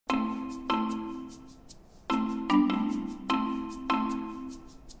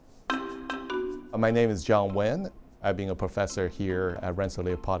My name is John Wen. I've been a professor here at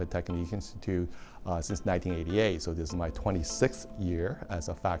Rensselaer Polytechnic Institute since 1988, so this is my 26th year as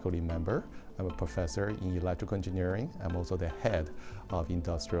a faculty member. I'm a professor in electrical engineering. I'm also the head of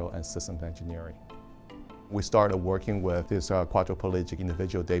industrial and systems engineering. We started working with this quadriplegic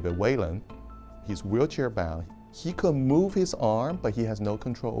individual, David Whalen. He's wheelchair bound. He could move his arm, but he has no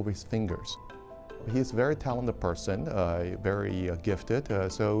control over his fingers. He's a very talented person, very gifted,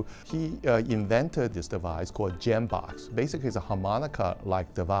 so he invented this device called Jamboxx. Basically, it's a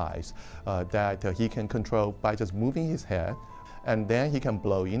harmonica-like device that he can control by just moving his head, and then he can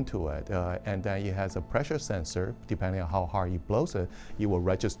blow into it, and then it has a pressure sensor. Depending on how hard he blows it, it will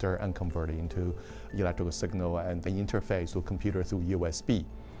register and convert it into electrical signal and the interface to a computer through USB.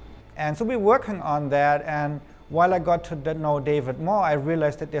 And so we're working on that, and while I got to know David more, I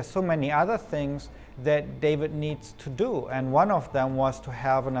realized that there's so many other things that David needs to do. And one of them was to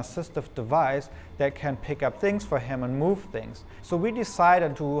have an assistive device that can pick up things for him and move things. So we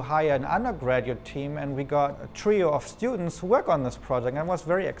decided to hire an undergraduate team, and we got a trio of students who work on this project, and it was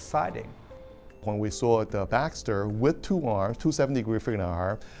very exciting. When we saw the Baxter with 2 arms, 270-degree freaking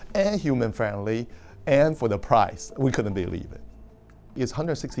arm, and human-friendly, and for the price, we couldn't believe it. It's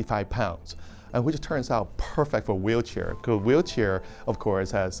 165 pounds, and which turns out perfect for wheelchair. Because wheelchair, of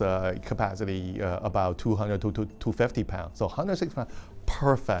course, has a capacity about 200 to 250 pounds. So 160 pounds,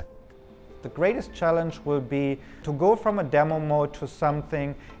 perfect. The greatest challenge will be to go from a demo mode to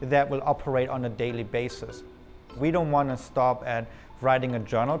something that will operate on a daily basis. We don't want to stop at writing a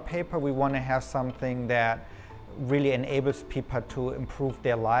journal paper. We want to have something that really enables people to improve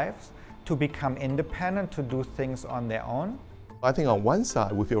their lives, to become independent, to do things on their own. I think on one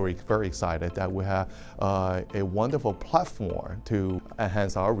side, we feel very excited that we have a wonderful platform to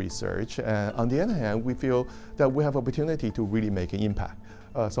enhance our research. And on the other hand, we feel that we have opportunity to really make an impact.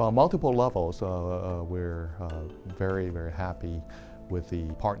 So on multiple levels, we're very, very happy with the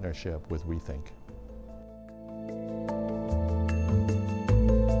partnership with Rethink.